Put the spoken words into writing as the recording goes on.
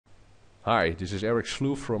Hi, this is Eric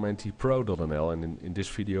Sloof from ntpro.nl, and in this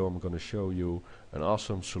video I'm going to show you an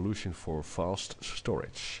awesome solution for fast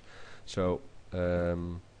storage. So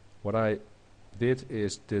what I did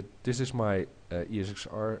is that this is my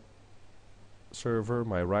ESXi server,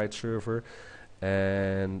 my write server,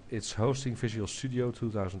 and it's hosting Visual Studio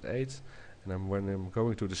 2008. And when I'm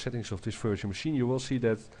going to the settings of this virtual machine, you will see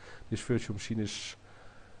that this virtual machine is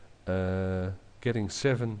getting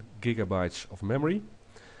 7 gigabytes of memory.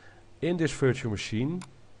 In this virtual machine,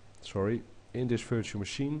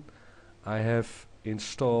 I have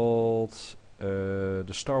installed the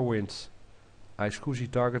StarWind iSCSI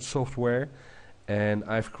target software, and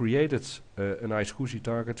I've created an iSCSI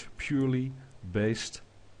target purely based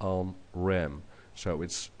on RAM. So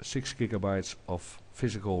it's 6 gigabytes of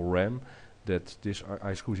physical RAM that this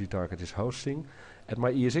iSCSI target is hosting. At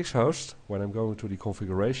my ESX host, when I'm going to the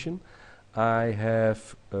configuration, I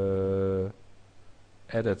have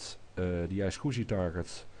added the iSCSI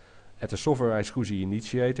target at the software iSCSI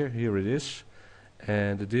initiator. Here it is,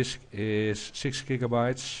 and the disk is 6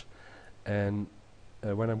 gigabytes. And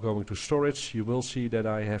when I'm going to storage, you will see that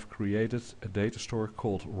I have created a data store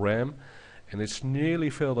called RAM, and it's nearly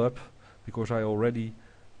filled up because I already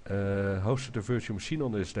hosted a virtual machine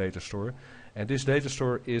on this data store. And this data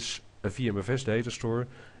store is a VMFS data store,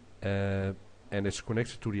 and it's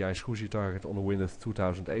connected to the iSCSI target on the Windows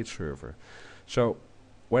 2008 server. So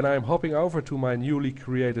when I'm hopping over to my newly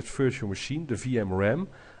created virtual machine, the VM RAM,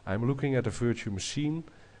 I'm looking at a virtual machine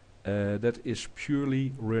that is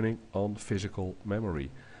purely running on physical memory.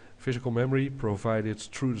 Physical memory provided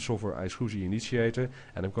through the software iSCSI initiator,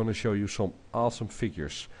 and I'm going to show you some awesome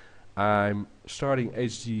figures. I'm starting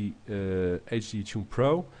HD Tune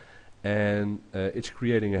Pro, and it's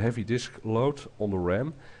creating a heavy disk load on the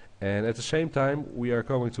RAM. And at the same time, we are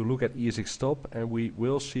going to look at ESX Top, and we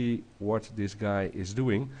will see what this guy is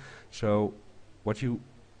doing. So what you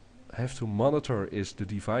have to monitor is the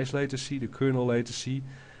device latency, the kernel latency,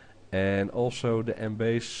 and also the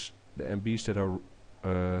MBs that are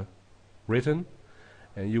written.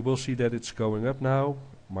 And you will see that it's going up now.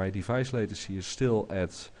 My device latency is still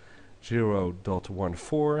at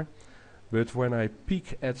 0.14, but when I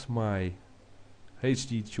peek at my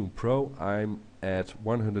HD Tune Pro, I'm at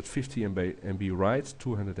 150 MB write,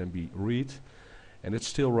 200 MB read, and it's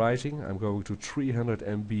still writing. I'm going to 300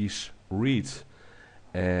 MBs read,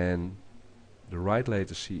 and the write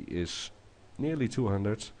latency is nearly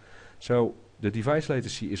 200. So the device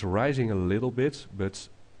latency is rising a little bit, but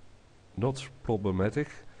not problematic.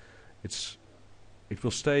 It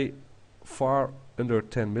will stay far under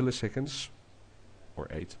 10 milliseconds, or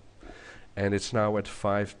 8. And it's now at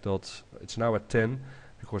 10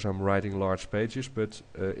 because I'm writing large pages, but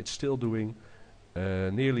it's still doing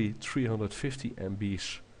nearly 350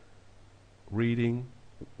 MBs reading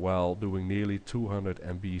while doing nearly 200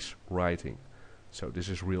 MBs writing. So this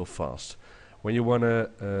is real fast. When you want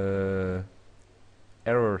to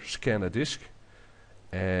error scan a disk,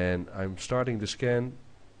 and I'm starting the scan,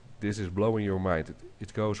 this is blowing your mind.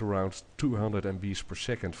 It goes around 200 MBs per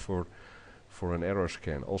second for an error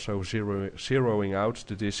scan. Also zeroing out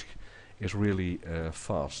the disk is really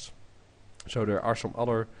fast. So there are some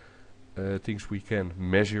other things we can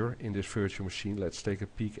measure in this virtual machine. Let's take a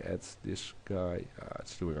peek at this guy.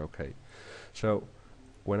 It's doing okay. So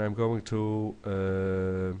when I'm going to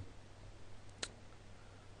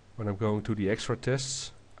the extra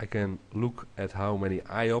tests, I can look at how many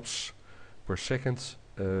IOPS per second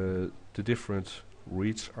the different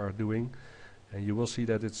reads are doing. And you will see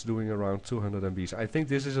that it's doing around 200 MBs. I think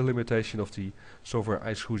this is a limitation of the software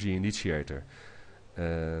iSCSI initiator,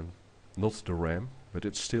 not the RAM, but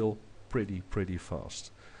it's still pretty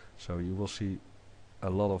fast. So you will see a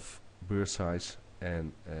lot of burst size,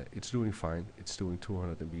 and it's doing fine. It's doing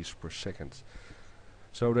 200 MBs per second.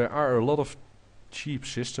 So there are a lot of cheap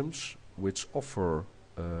systems which offer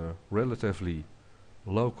relatively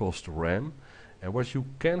low cost RAM. And what you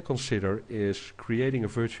can consider is creating a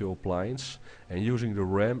virtual appliance and using the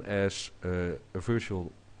RAM as a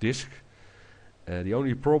virtual disk. The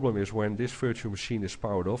only problem is when this virtual machine is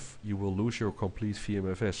powered off, you will lose your complete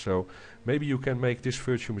VMFS. So maybe you can make this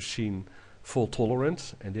virtual machine fault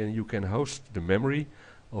tolerant, and then you can host the memory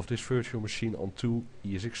of this virtual machine on 2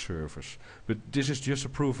 ESX servers. But this is just a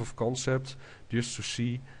proof of concept, just to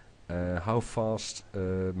see how fast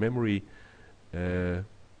memory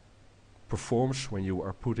performs when you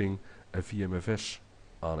are putting a VMFS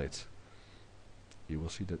on it. You will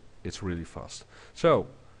see that it's really fast. So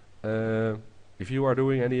if you are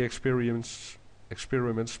doing any experiments,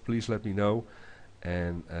 please let me know,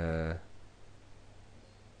 and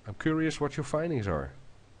I'm curious what your findings are.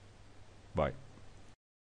 Bye.